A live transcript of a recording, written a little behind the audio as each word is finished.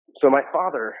So my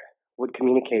father would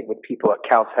communicate with people at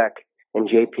Caltech and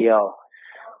JPL.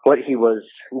 What he was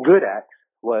good at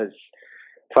was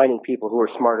finding people who were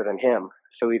smarter than him.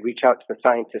 So he'd reach out to the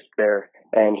scientists there,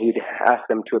 and he'd ask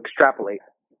them to extrapolate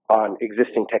on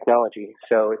existing technology.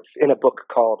 So it's in a book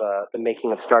called The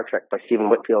Making of Star Trek by Stephen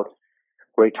Whitfield,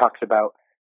 where he talks about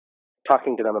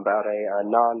talking to them about a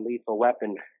non-lethal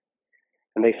weapon.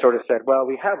 And they sort of said, well,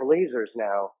 we have lasers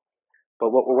now,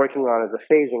 but what we're working on is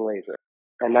a phasing laser.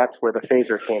 And that's where the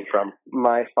phaser came from.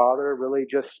 My father really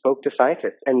just spoke to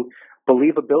scientists, and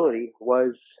believability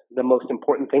was the most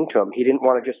important thing to him. He didn't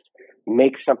want to just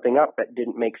make something up that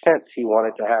didn't make sense. He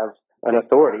wanted to have an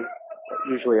authority,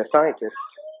 usually a scientist,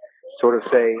 sort of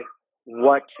say,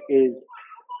 what is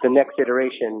the next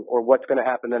iteration, or what's going to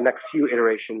happen in the next few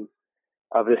iterations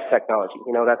of this technology.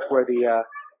 You know, that's where the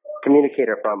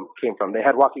communicator came from. They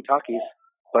had walkie-talkies,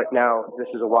 but now this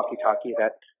is a walkie-talkie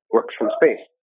that works from space.